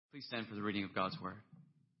Please stand for the reading of God's word.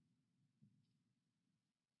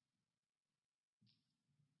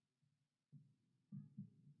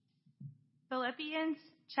 Philippians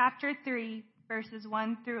chapter 3, verses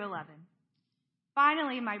 1 through 11.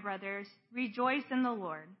 Finally, my brothers, rejoice in the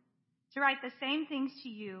Lord. To write the same things to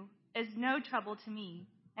you is no trouble to me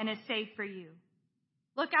and is safe for you.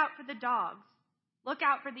 Look out for the dogs. Look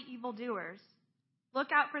out for the evildoers.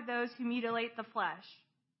 Look out for those who mutilate the flesh.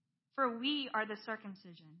 For we are the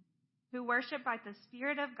circumcision, who worship by the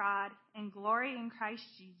Spirit of God and glory in Christ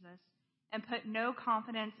Jesus, and put no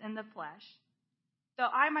confidence in the flesh. Though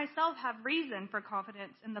I myself have reason for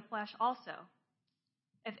confidence in the flesh also.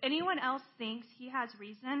 If anyone else thinks he has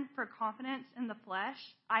reason for confidence in the flesh,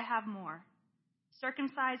 I have more.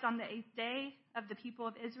 Circumcised on the 8th day, of the people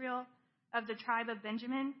of Israel, of the tribe of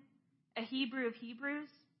Benjamin, a Hebrew of Hebrews,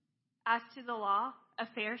 as to the law, a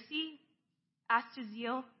Pharisee, as to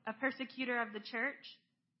zeal, a persecutor of the church,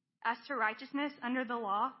 as to righteousness under the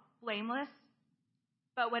law, blameless.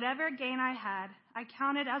 But whatever gain I had, I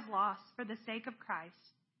counted as loss for the sake of Christ.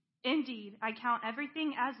 Indeed, I count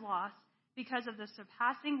everything as loss because of the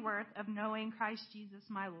surpassing worth of knowing Christ Jesus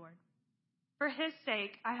my Lord. For his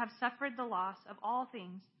sake I have suffered the loss of all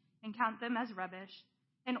things and count them as rubbish,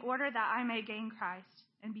 in order that I may gain Christ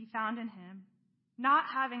and be found in him, not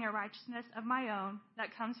having a righteousness of my own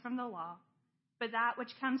that comes from the law, but that which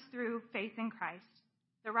comes through faith in Christ,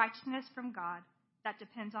 the righteousness from God that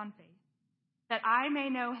depends on faith, that I may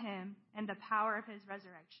know him and the power of his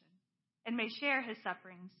resurrection, and may share his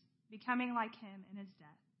sufferings, becoming like him in his death,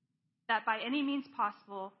 that by any means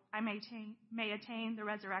possible I may attain the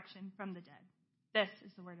resurrection from the dead. This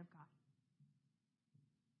is the word of God.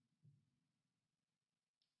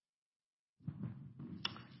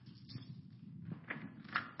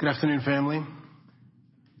 Good afternoon, family.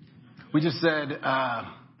 We just said,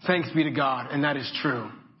 thanks be to God, and that is true.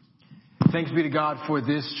 Thanks be to God for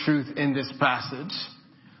this truth in this passage.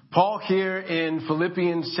 Paul here in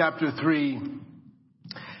Philippians chapter 3,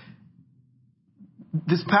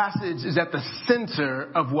 this passage is at the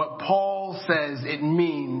center of what Paul says it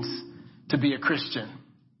means to be a Christian.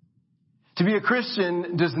 To be a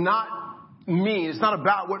Christian does not mean, it's not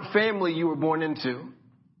about what family you were born into.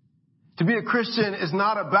 To be a Christian is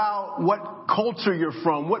not about what culture you're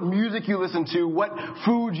from, what music you listen to, what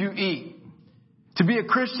food you eat. To be a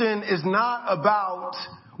Christian is not about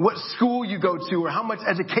what school you go to or how much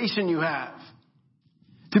education you have.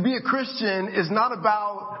 To be a Christian is not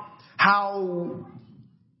about how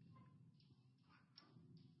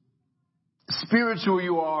spiritual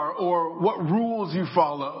you are or what rules you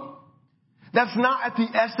follow. That's not at the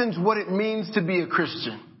essence what it means to be a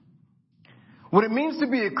Christian. What it means to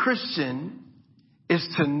be a Christian is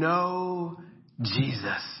to know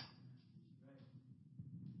Jesus.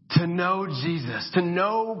 To know Jesus. To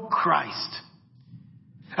know Christ.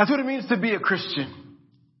 That's what it means to be a Christian.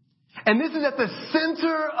 And this is at the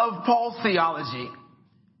center of Paul's theology.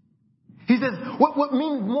 He says, what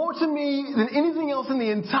means more to me than anything else in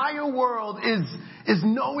the entire world is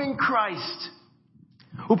knowing Christ.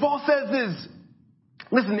 What Paul says is,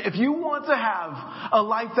 listen, if you want to have a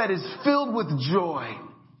life that is filled with joy,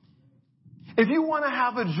 if you want to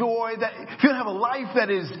have a joy if you want to have a life that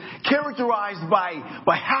is characterized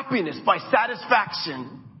by happiness, by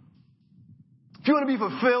satisfaction, if you want to be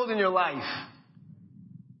fulfilled in your life,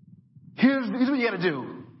 here's what you got to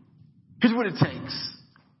do. Here's what it takes.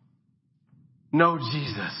 Know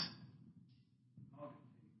Jesus.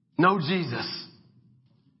 Know Jesus.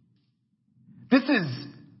 This is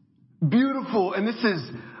beautiful and this is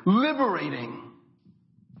liberating.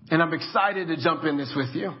 And I'm excited to jump in this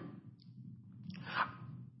with you.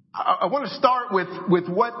 I want to start with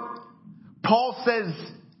what Paul says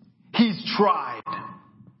he's tried.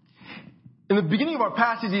 In the beginning of our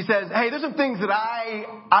passage, he says, hey, there's some things that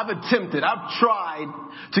I've attempted. I've tried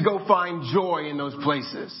to go find joy in those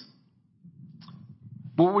places.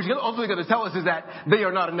 But what he's ultimately going to tell us is that they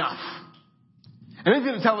are not enough. And he's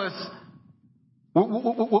going to tell us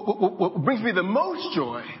what brings me the most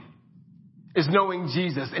joy is knowing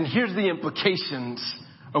Jesus. And here's the implications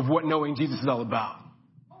of what knowing Jesus is all about.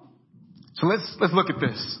 So let's look at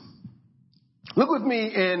this. Look with me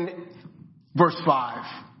in verse 5.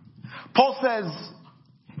 Paul says,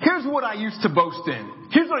 here's what I used to boast in.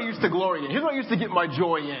 Here's what I used to glory in. Here's what I used to get my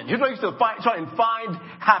joy in. Here's what I used to try and find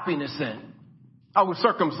happiness in. I was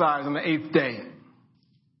circumcised on the 8th day.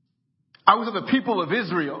 I was of the people of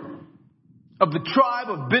Israel, of the tribe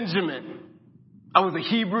of Benjamin. I was a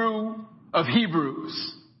Hebrew of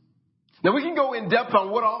Hebrews. Now we can go in depth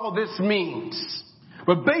on what all this means.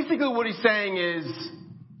 But basically what he's saying is,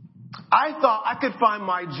 I thought I could find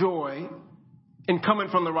my joy in coming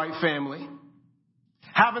from the right family,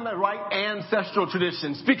 having the right ancestral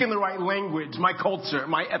tradition, speaking the right language, my culture,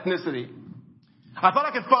 my ethnicity. I thought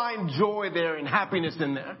I could find joy there and happiness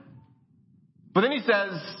in there. But then he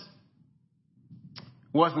says,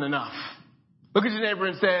 wasn't enough. Look at your neighbor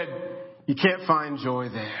and said, you can't find joy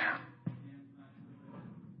there.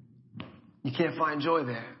 You can't find joy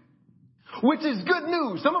there. Which is good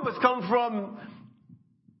news. Some of us come from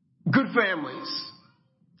good families,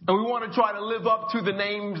 and we want to try to live up to the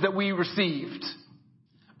names that we received.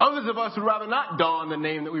 Others of us would rather not don the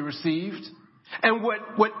name that we received. And what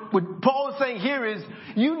Paul is saying here is,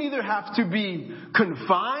 you neither have to be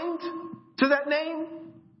confined to that name,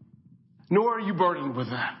 nor are you burdened with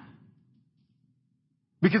that.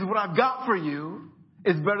 Because what I've got for you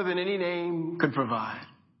is better than any name could provide.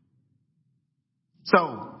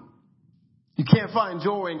 So, you can't find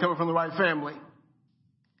joy in coming from the right family.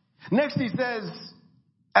 Next he says,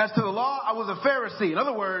 as to the law, I was a Pharisee. In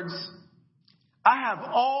other words, I have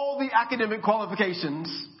all the academic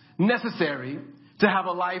qualifications necessary to have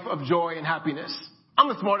a life of joy and happiness. I'm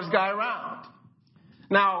the smartest guy around.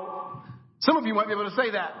 Now, some of you might be able to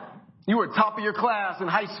say that. You were top of your class in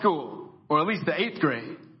high school, or at least the 8th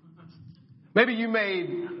grade. Maybe you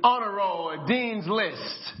made honor roll, a dean's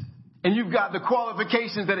list, and you've got the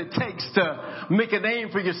qualifications that it takes to make a name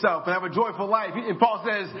for yourself and have a joyful life. And Paul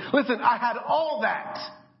says, listen, I had all that,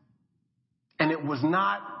 and it was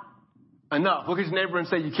not enough. Look at your neighbor and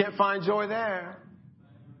say, you can't find joy there.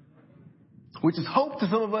 Which is hope to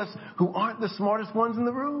some of us who aren't the smartest ones in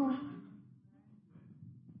the room.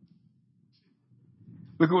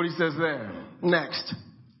 Look at what he says there. Next.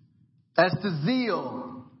 As to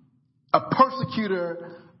zeal, a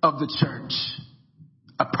persecutor of the church.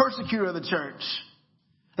 A persecutor of the church.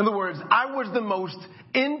 In other words, I was the most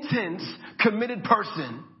intense, committed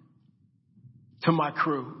person to my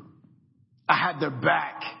crew. I had their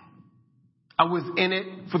back. I was in it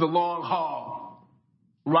for the long haul.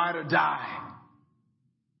 Ride or die.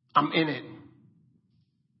 I'm in it.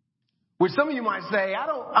 Which some of you might say,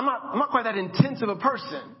 I'm not quite that intense of a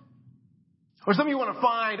person. Or some of you want to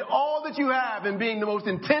find all that you have in being the most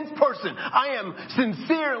intense person. I am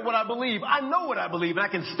sincere in what I believe. I know what I believe, and I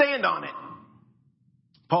can stand on it.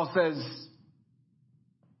 Paul says,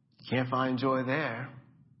 you can't find joy there.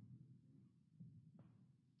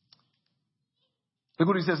 Look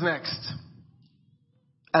what he says next.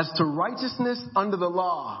 As to righteousness under the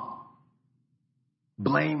law,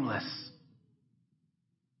 blameless.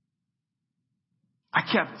 I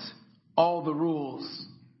kept all the rules.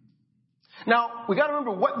 Now, we got to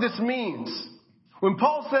remember what this means. When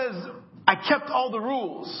Paul says, I kept all the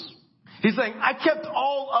rules, he's saying, I kept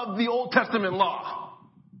all of the Old Testament law.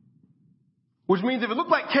 Which means if it looked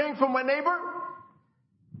like caring for my neighbor,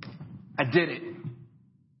 I did it.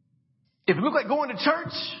 If it looked like going to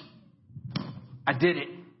church, I did it.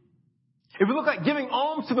 If it looked like giving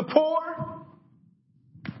alms to the poor,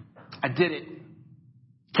 I did it.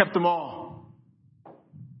 Kept them all.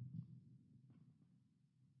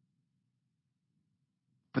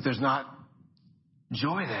 But there's not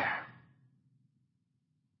joy there.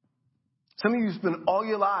 Some of you spend all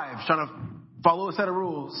your lives trying to follow a set of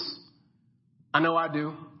rules. I know I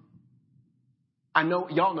do.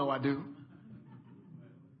 Y'all know I do.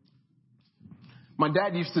 My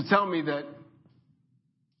dad used to tell me that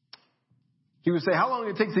he would say, how long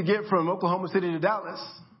did it take to get from Oklahoma City to Dallas?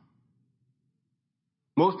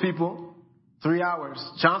 Most people, 3 hours.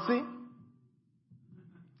 Chauncey?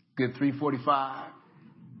 Good 3:45.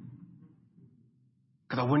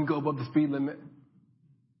 Because I wouldn't go above the speed limit.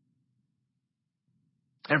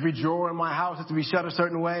 Every drawer in my house has to be shut a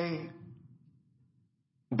certain way.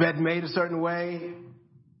 Bed made a certain way.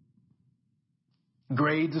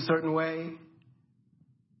 Grades a certain way.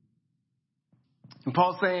 And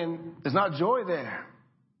Paul's saying, there's not joy there.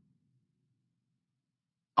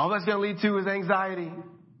 All that's going to lead to is anxiety,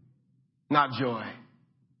 not joy.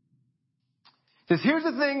 He says, here's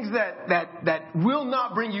the things that will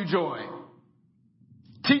not bring you joy.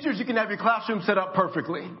 Teachers, you can have your classroom set up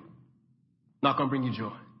perfectly. Not going to bring you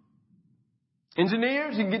joy.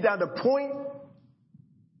 Engineers, you can get down to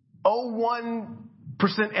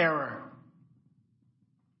 0.01% error.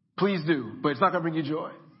 Please do, but it's not going to bring you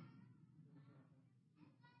joy.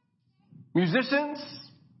 Musicians,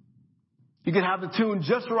 you can have the tune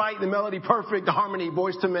just right, the melody perfect, the harmony,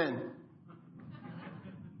 Boys to Men.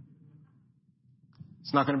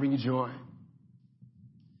 It's not going to bring you joy.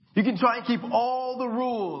 You can try and keep all the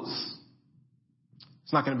rules.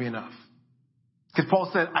 It's not going to be enough. Because Paul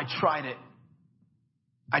said, I tried it.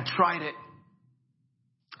 I tried it.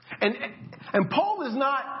 And Paul is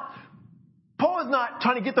not Paul is not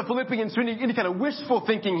trying to get the Philippians to any kind of wishful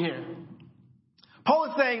thinking here. Paul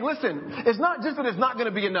is saying, listen, it's not just that it's not going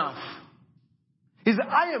to be enough. He said,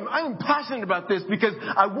 I am passionate about this because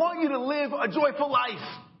I want you to live a joyful life.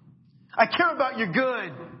 I care about your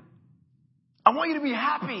good. I want you to be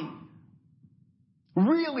happy.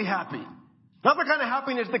 Really happy. Not the kind of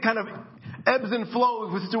happiness that kind of ebbs and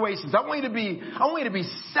flows with situations. I want you to be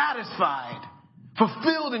satisfied,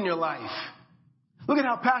 fulfilled in your life. Look at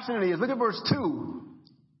how passionate he is. Look at verse 2.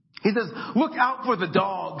 He says, look out for the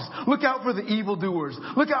dogs. Look out for the evildoers.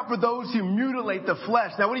 Look out for those who mutilate the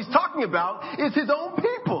flesh. Now, what he's talking about is his own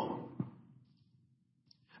people.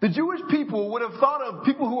 The Jewish people would have thought of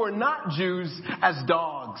people who are not Jews as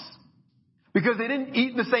dogs because they didn't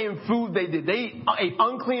eat the same food they did. They ate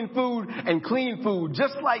unclean food and clean food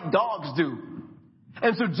just like dogs do.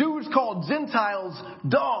 And so Jews called Gentiles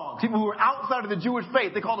dogs. People who were outside of the Jewish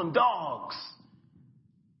faith, they called them dogs.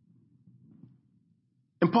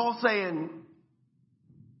 And Paul's saying,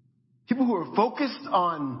 people who are focused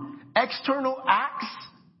on external acts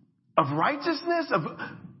of righteousness, of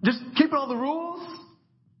just keeping all the rules,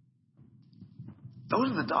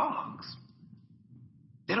 those are the dogs.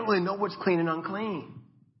 They don't really know what's clean and unclean.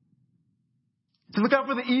 To look out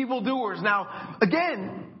for the evildoers. Now,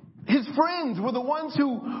 again, his friends were the ones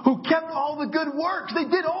who kept all the good works. They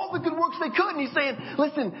did all the good works they could. And he's saying,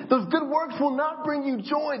 listen, those good works will not bring you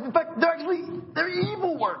joy. In fact, they're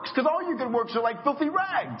evil works because all your good works are like filthy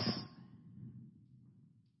rags.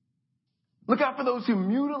 Look out for those who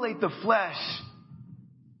mutilate the flesh.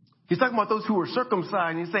 He's talking about those who are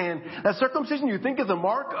circumcised. He's saying that circumcision you think is a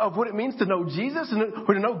mark of what it means to know Jesus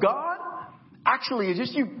or to know God. Actually, it's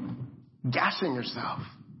just you gashing yourself.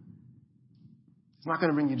 It's not going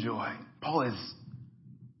to bring you joy. Paul is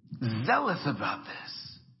zealous about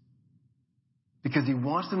this because he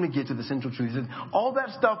wants them to get to the central truth. He said, all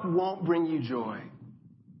that stuff won't bring you joy.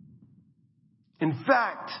 In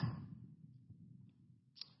fact,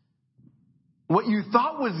 what you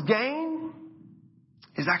thought was gain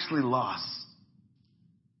is actually loss.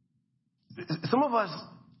 Some of us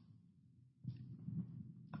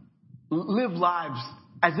live lives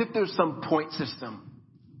as if there's some point system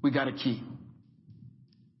we got to keep.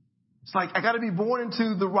 It's like, I got to be born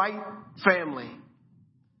into the right family.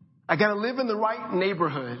 I got to live in the right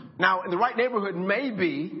neighborhood. Now, in the right neighborhood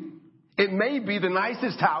it may be the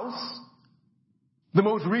nicest house, the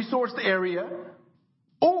most resourced area,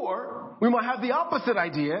 or we might have the opposite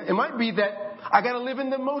idea. It might be that I got to live in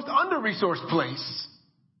the most under-resourced place.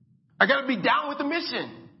 I got to be down with the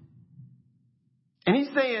mission. And he's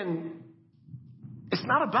saying, it's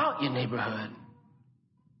not about your neighborhood.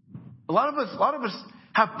 A lot of us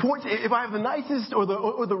have points. If I have the nicest or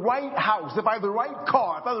the right house, if I have the right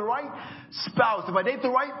car, if I have the right spouse, if I date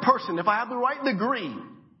the right person, if I have the right degree,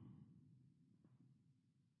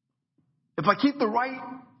 if I keep the right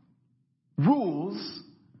rules,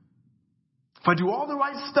 if I do all the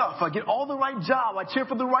right stuff, I get all the right job, I cheer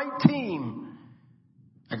for the right team,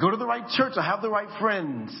 I go to the right church, I have the right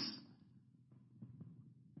friends,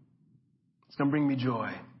 it's going to bring me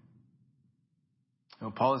joy. And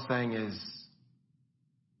what Paul is saying is,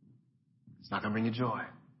 it's not going to bring you joy.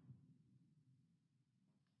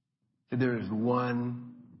 There is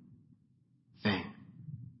one thing.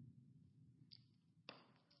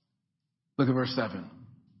 Look at verse 7.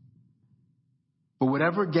 But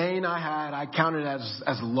whatever gain I had, I counted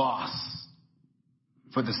as loss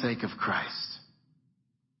for the sake of Christ.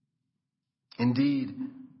 Indeed,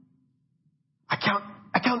 I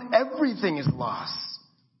count everything as loss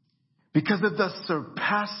because of the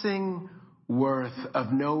surpassing worth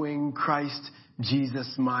of knowing Christ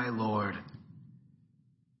Jesus my Lord.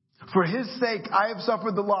 For his sake, I have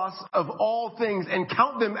suffered the loss of all things and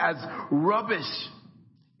count them as rubbish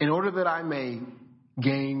in order that I may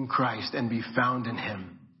gain Christ and be found in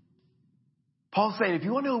him. Paul's saying, if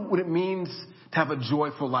you want to know what it means to have a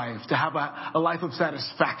joyful life, to have a life of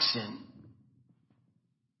satisfaction,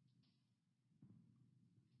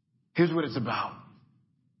 here's what it's about.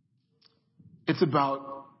 It's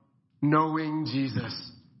about knowing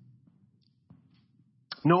Jesus.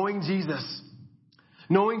 Knowing Jesus.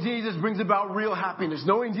 Knowing Jesus brings about real happiness.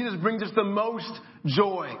 Knowing Jesus brings us the most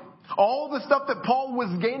joy. All the stuff that Paul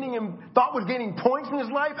was gaining and thought was gaining points in his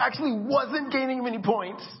life actually wasn't gaining him any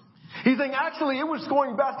points. He's saying actually it was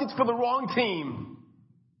scoring baskets for the wrong team.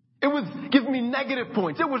 It was giving me negative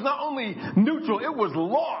points. It was not only neutral, it was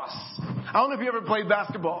loss. I don't know if you ever played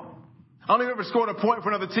basketball. I don't know if you ever scored a point for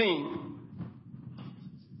another team.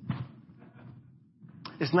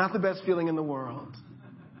 It's not the best feeling in the world.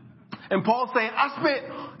 And Paul's saying, I spent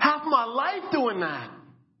half my life doing that.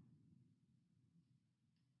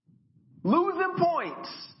 Losing proving points,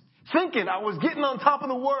 thinking I was getting on top of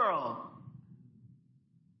the world.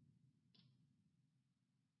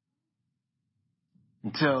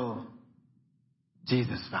 Until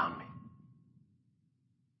Jesus found me.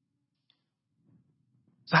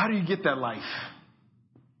 So how do you get that life?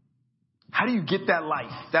 How do you get that life?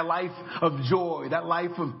 That life of joy, that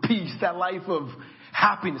life of peace, that life of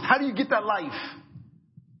happiness. How do you get that life?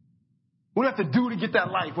 What do you have to do to get that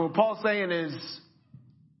life? What Paul's saying is,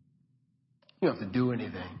 you don't have to do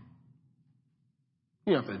anything.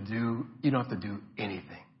 You don't have to do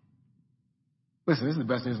anything. Listen, this is the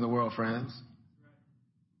best news in the world, friends.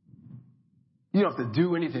 You don't have to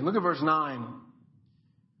do anything. Look at verse 9.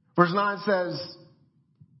 Verse 9 says,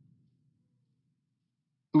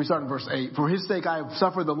 let me start in verse 8. For his sake I have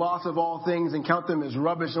suffered the loss of all things and count them as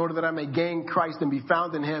rubbish in order that I may gain Christ and be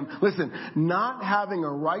found in him. Listen, not having a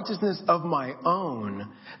righteousness of my own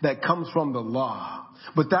that comes from the law,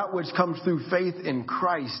 but that which comes through faith in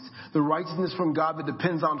Christ, the righteousness from God that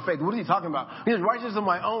depends on faith. What is he talking about? He says righteousness of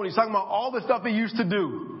my own. He's talking about all the stuff he used to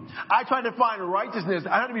do. I tried to find righteousness.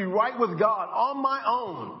 I had to be right with God on my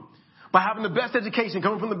own by having the best education,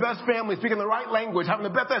 coming from the best family, speaking the right language, having the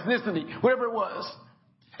best ethnicity, whatever it was.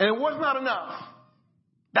 And it was not enough.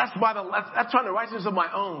 That's trying the righteousness of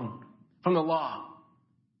my own from the law.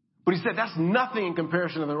 But he said that's nothing in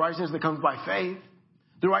comparison to the righteousness that comes by faith.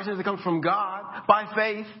 The righteousness that comes from God by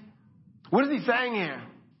faith. What is he saying here?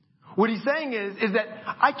 What he's saying is that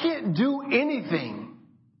I can't do anything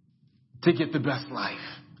to get the best life.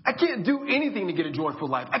 I can't do anything to get a joyful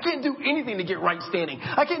life. I can't do anything to get right standing.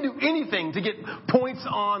 I can't do anything to get points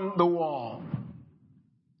on the wall.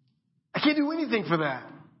 I can't do anything for that.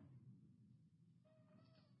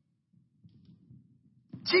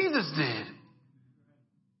 Jesus did.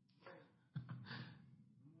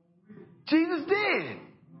 Jesus did.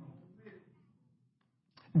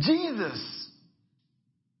 Jesus,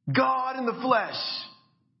 God in the flesh,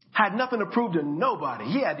 had nothing to prove to nobody.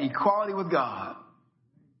 He had equality with God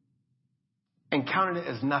and counted it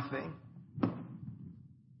as nothing.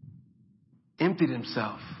 Emptied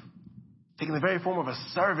himself, taking the very form of a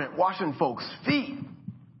servant, washing folks' feet.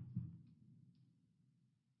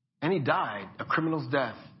 And he died a criminal's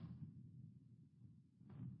death,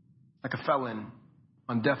 like a felon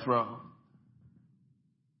on death row.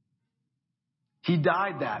 He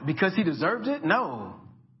died that because he deserved it? No.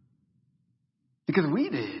 Because we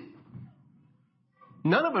did.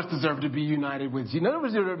 None of us deserve to be united with you. None of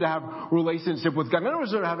us deserve to have a relationship with God. None of us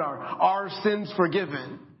deserve to have our sins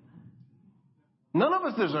forgiven. None of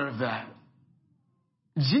us deserve that.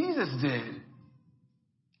 Jesus did.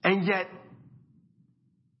 And yet,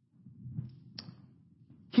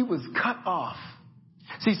 he was cut off.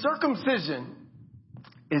 See, circumcision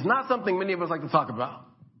is not something many of us like to talk about.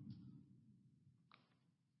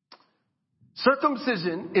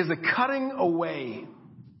 Circumcision is a cutting away.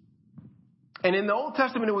 And in the Old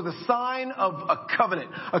Testament, it was a sign of a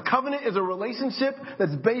covenant. A covenant is a relationship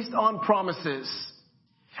that's based on promises.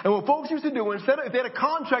 And what folks used to do, if they had a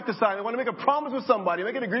contract to sign, they want to make a promise with somebody,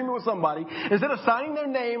 make an agreement with somebody, instead of signing their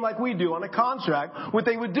name like we do on a contract, what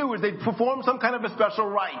they would do is they'd perform some kind of a special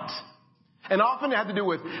rite. And often it had to do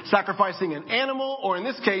with sacrificing an animal, or in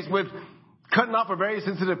this case, with cutting off a very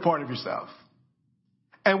sensitive part of yourself.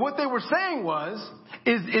 And what they were saying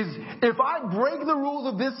is if I break the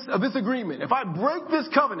rules of this agreement, if I break this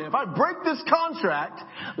covenant, if I break this contract,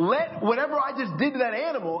 let whatever I just did to that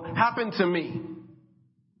animal happen to me.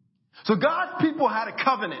 So God's people had a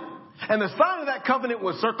covenant, and the sign of that covenant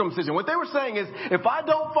was circumcision. What they were saying is, if I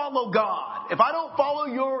don't follow God, if I don't follow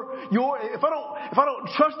if I don't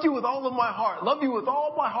trust you with all of my heart, love you with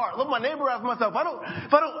all of my heart, love my neighbor as myself,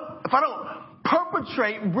 if I don't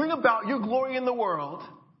perpetrate and bring about your glory in the world,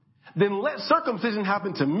 then let circumcision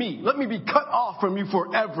happen to me. Let me be cut off from you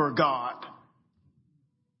forever, God.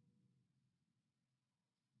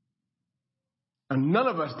 And none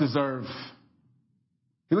of us deserve.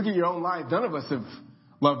 If you look at your own life, none of us have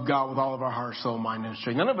loved God with all of our heart, soul, mind, and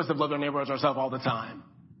strength. None of us have loved our neighbor as ourselves all the time.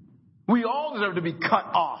 We all deserve to be cut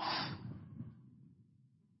off.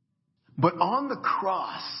 But on the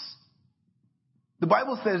cross, the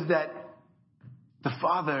Bible says that the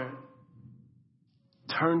Father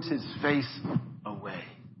turned his face away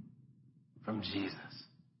from Jesus.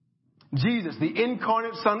 Jesus, the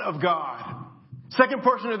incarnate Son of God, second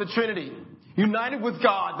person of the Trinity, united with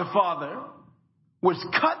God the Father, was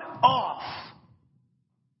cut off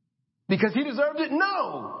because he deserved it?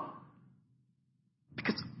 No.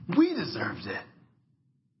 Because we deserved it.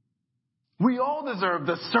 We all deserve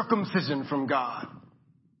the circumcision from God.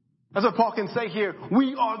 That's what Paul can say here.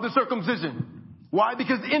 We are the circumcision. Why?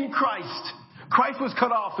 Because in Christ, Christ was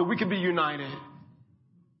cut off so we could be united.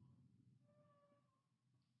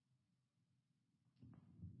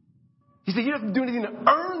 He said you don't have to do anything to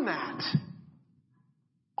earn that.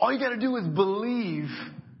 All you got to do is believe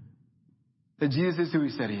that Jesus is who he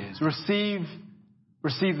said he is.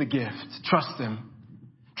 Receive the gift. Trust him.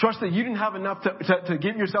 Trust that you didn't have enough to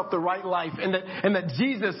give yourself the right life, and that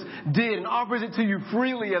Jesus did and offers it to you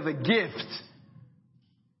freely as a gift.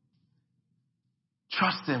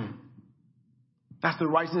 Trust him. That's the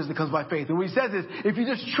righteousness that comes by faith. And what he says is, if you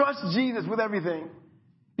just trust Jesus with everything,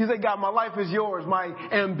 you say, God, my life is yours. My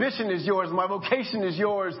ambition is yours. My vocation is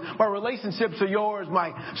yours. My relationships are yours.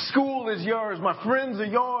 My school is yours. My friends are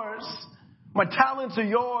yours. My talents are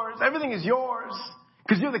yours. Everything is yours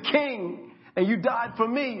because you're the king and you died for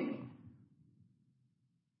me.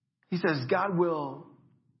 He says God will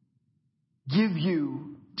give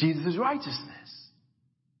you Jesus' righteousness.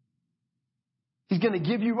 He's going to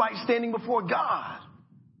give you right standing before God.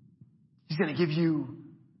 He's going to give you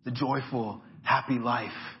the joyful, happy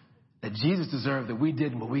life that Jesus deserved, that we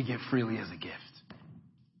didn't, but we get freely as a gift.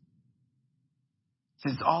 So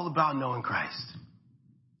it's all about knowing Christ.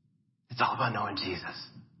 It's all about knowing Jesus.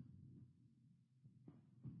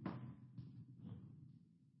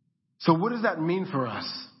 So what does that mean for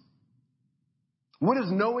us? What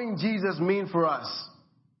does knowing Jesus mean for us?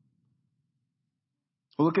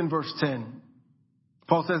 Well, look in verse 10.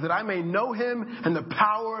 Paul says that I may know him and the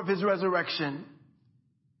power of his resurrection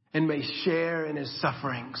and may share in his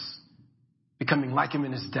sufferings, becoming like him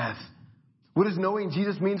in his death. What does knowing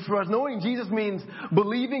Jesus mean for us? Knowing Jesus means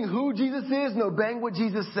believing who Jesus is and obeying what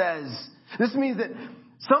Jesus says. This means that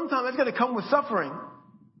sometimes that's going to come with suffering.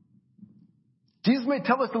 Jesus may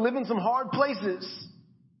tell us to live in some hard places,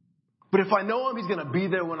 but if I know him, he's going to be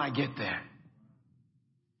there when I get there.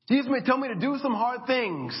 Jesus may tell me to do some hard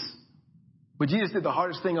things, but Jesus did the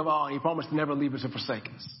hardest thing of all, and he promised to never leave us or forsake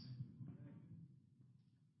us.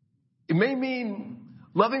 It may mean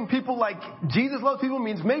loving people like Jesus loves people,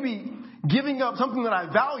 means maybe giving up something that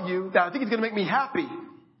I value that I think is going to make me happy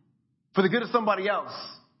for the good of somebody else.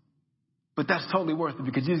 But that's totally worth it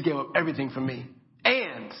because Jesus gave up everything for me.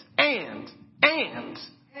 And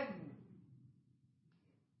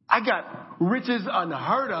I got riches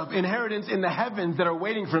unheard of, inheritance in the heavens that are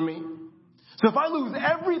waiting for me. So if I lose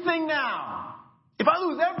everything now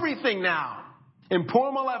and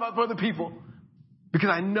pour my life out for other people because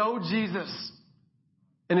I know Jesus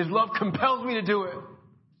and his love compels me to do it,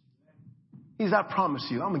 he says, I promise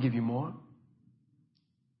you, I'm going to give you more.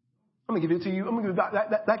 I'm going to give it to you. I'm going to give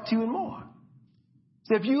it back to you and more.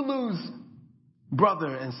 So if you lose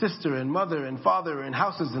brother and sister and mother and father and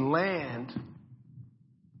houses and land,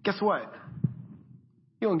 guess what?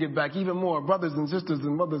 You're going to get back even more brothers and sisters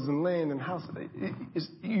and mothers and land and houses.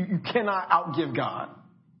 You cannot outgive God.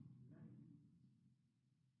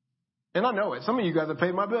 And I know it. Some of you guys have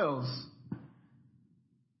paid my bills.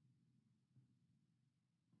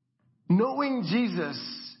 Knowing Jesus,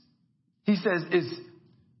 he says, is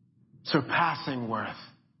surpassing worth.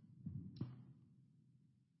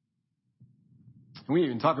 We didn't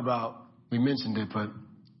even talk about, we mentioned it, but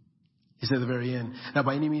he said at the very end, now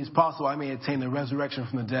by any means possible, I may attain the resurrection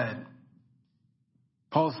from the dead.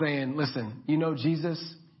 Paul's saying, listen, you know Jesus,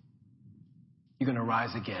 you're going to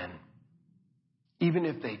rise again. Even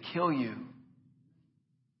if they kill you,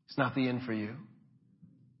 it's not the end for you.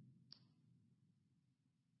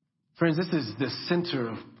 Friends, this is the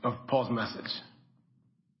center of Paul's message.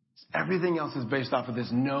 Everything else is based off of this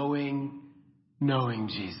knowing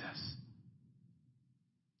Jesus,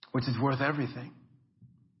 which is worth everything.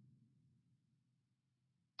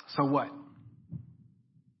 So what?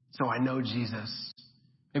 So I know Jesus.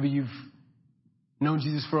 Maybe you've known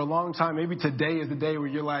Jesus for a long time. Maybe today is the day where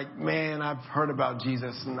you're like, man, I've heard about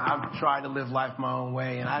Jesus and I've tried to live life my own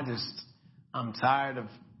way and I'm tired of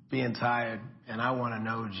being tired and I want to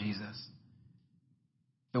know Jesus.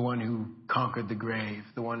 The one who conquered the grave,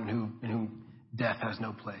 the one in whom death has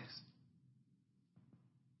no place.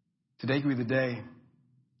 Today could be the day.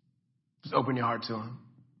 Just open your heart to him.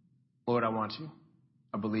 Lord, I want you.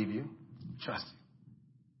 I believe you. Trust you.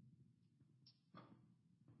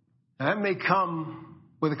 And that may come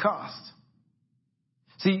with a cost.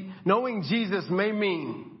 See, knowing Jesus may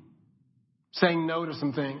mean saying no to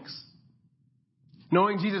some things.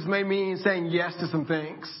 Knowing Jesus may mean saying yes to some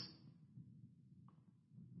things.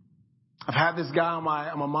 I've had this guy on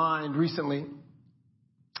my mind recently.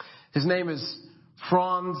 His name is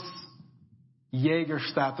Franz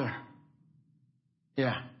Jägerstätter.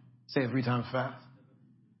 Yeah, say it 3 times fast.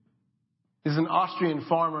 He's an Austrian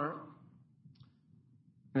farmer.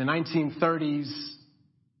 In the 1930s,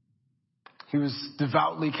 he was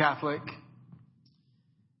devoutly Catholic.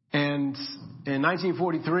 And in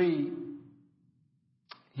 1943,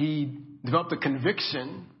 he developed a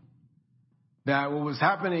conviction that what was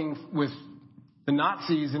happening with the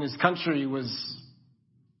Nazis in his country was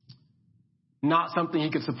not something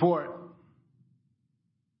he could support.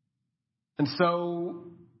 And so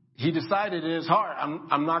he decided in his heart,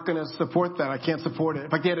 I'm not going to support that. I can't support it. In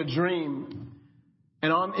fact, he had a dream.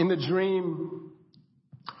 And in the dream,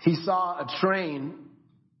 he saw a train,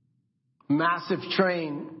 massive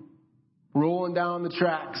train, rolling down the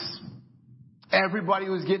tracks. Everybody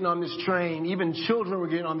was getting on this train. Even children were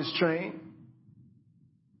getting on this train.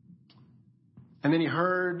 And then he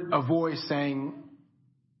heard a voice saying,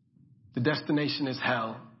 the destination is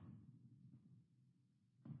hell.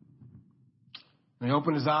 And he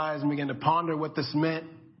opened his eyes and began to ponder what this meant.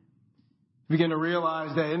 He began to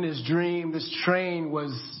realize that in his dream, this train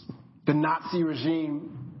was the Nazi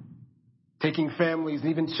regime taking families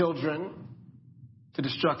and even children to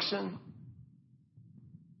destruction.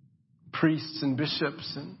 Priests and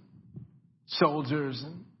bishops and soldiers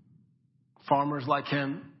and farmers like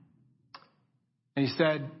him. And he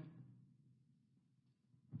said,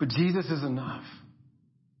 but Jesus is enough.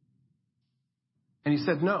 And he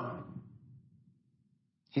said, no.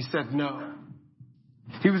 He said, no.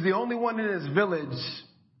 He was the only one in his village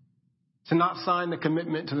to not sign the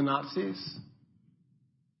commitment to the Nazis.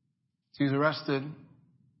 He was arrested,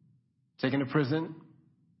 taken to prison,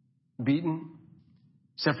 beaten,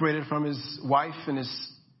 separated from his wife and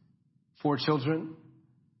his 4 children.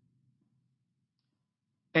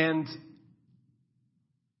 And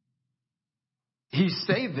he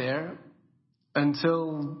stayed there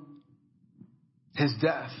until his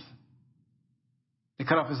death. They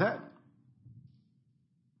cut off his head.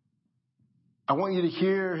 I want you to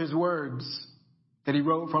hear his words that he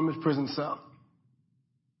wrote from his prison cell.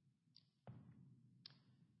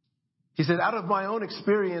 He said, out of my own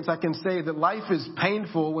experience, I can say that life is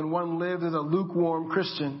painful when one lives as a lukewarm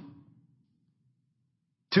Christian.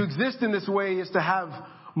 To exist in this way is to have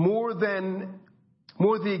more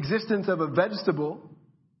the existence of a vegetable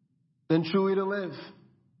than truly to live.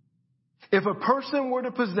 If a person were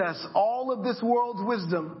to possess all of this world's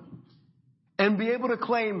wisdom and be able to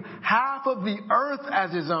claim half of the earth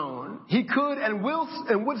as his own, he could and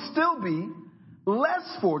would still be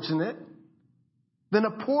less fortunate than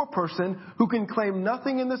a poor person who can claim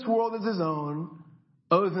nothing in this world as his own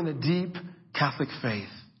other than a deep Catholic faith.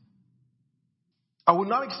 I would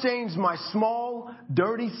not exchange my small,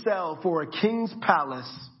 dirty cell for a king's palace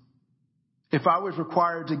if I was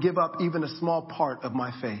required to give up even a small part of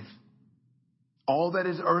my faith. All that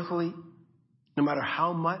is earthly, no matter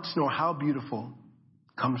how much nor how beautiful,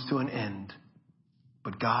 comes to an end.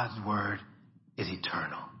 But God's word is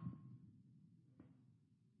eternal.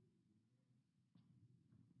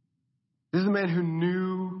 This is a man who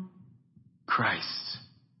knew Christ.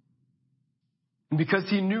 And because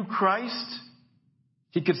he knew Christ,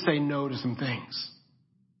 he could say no to some things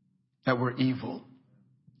that were evil,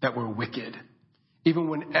 that were wicked. Even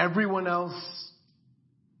when everyone else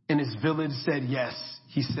in his village said yes,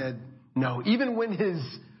 he said no. Even when his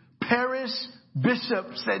parish bishop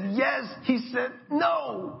said yes, he said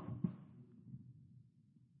no.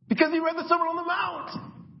 Because he read the Sermon on the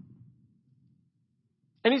Mount.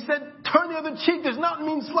 And he said, turn the other cheek does not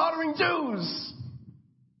mean slaughtering Jews.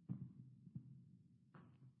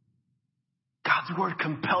 God's word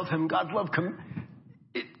compelled him. God's love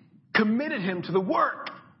committed him to the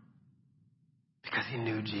work because he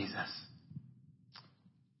knew Jesus.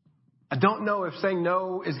 I don't know if saying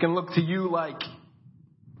no is going to look to you like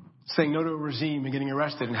saying no to a regime and getting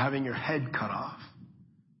arrested and having your head cut off.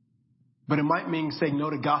 But it might mean saying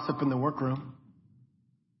no to gossip in the workroom.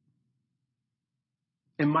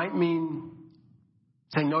 It might mean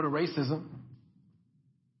saying no to racism.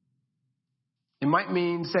 It might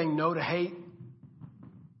mean saying no to hate.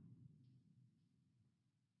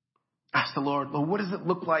 Ask the Lord, well, what does it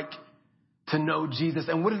look like to know Jesus?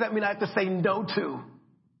 And what does that mean I have to say no to?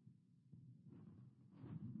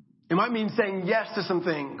 It might mean saying yes to some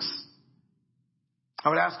things. I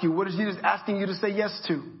would ask you, what is Jesus asking you to say yes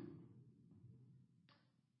to?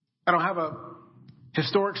 I don't have a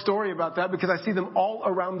historic story about that because I see them all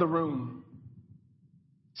around the room.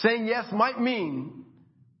 Saying yes might mean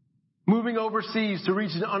moving overseas to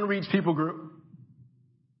reach an unreached people group.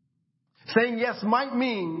 Saying yes might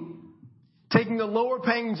mean taking a lower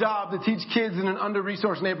paying job to teach kids in an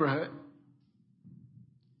under-resourced neighborhood.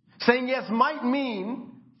 Saying yes might mean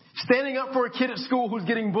standing up for a kid at school who's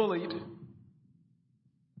getting bullied.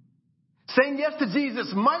 Saying yes to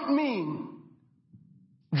Jesus might mean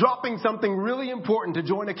dropping something really important to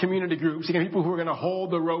join a community group, seeing people who are going to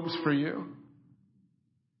hold the ropes for you.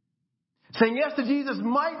 Saying yes to Jesus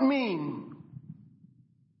might mean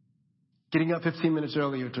getting up 15 minutes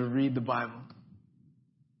earlier to read the Bible,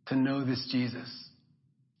 to know this Jesus,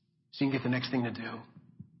 so you can get the next thing to do.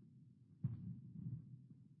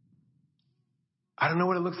 I don't know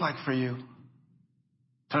what it looks like for you.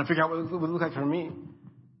 Trying to figure out what it looks like for me.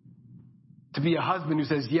 To be a husband who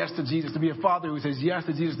says yes to Jesus. To be a father who says yes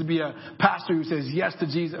to Jesus. To be a pastor who says yes to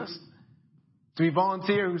Jesus. To be a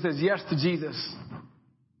volunteer who says yes to Jesus.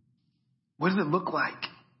 What does it look like?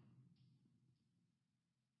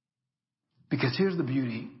 Because here's the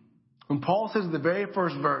beauty. When Paul says in the very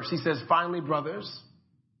first verse, he says, finally, brothers,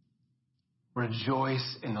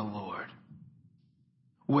 rejoice in the Lord.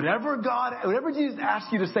 Whatever Jesus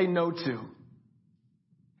asks you to say no to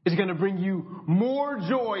is going to bring you more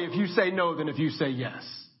joy if you say no than if you say yes.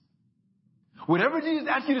 Whatever Jesus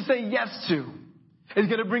asks you to say yes to is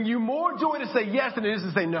going to bring you more joy to say yes than it is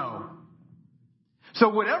to say no. So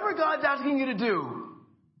whatever God's asking you to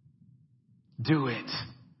do it.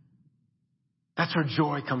 That's where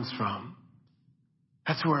joy comes from.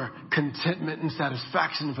 That's where contentment and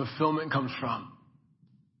satisfaction and fulfillment comes from.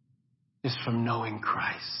 Is from knowing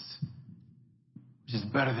Christ, which is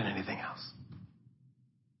better than anything else.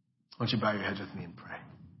 Why don't you bow your heads with me and pray?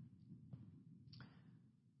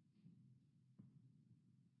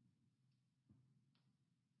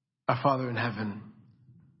 Our Father in heaven,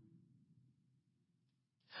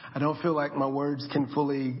 I don't feel like my words can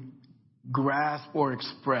fully grasp or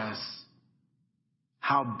express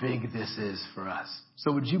how big this is for us.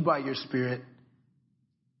 So would you, by your Spirit,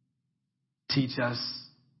 teach us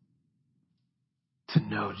to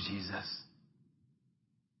know Jesus,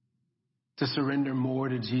 to surrender more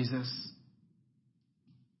to Jesus.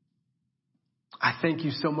 I thank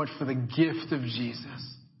you so much for the gift of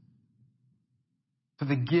Jesus, for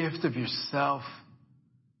the gift of yourself.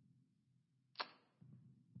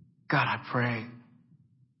 God, I pray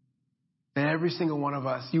that every single one of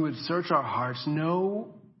us, you would search our hearts,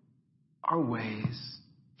 know our ways,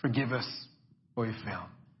 forgive us where we fail.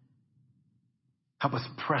 Help us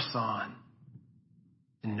press on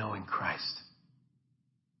in knowing Christ.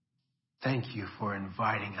 Thank you for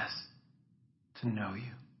inviting us to know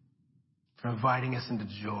you, for inviting us into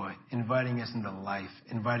joy, inviting us into life,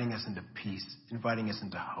 inviting us into peace, inviting us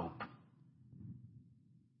into hope.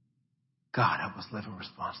 God, help us live in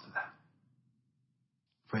response to that.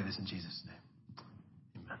 I pray this in Jesus' name.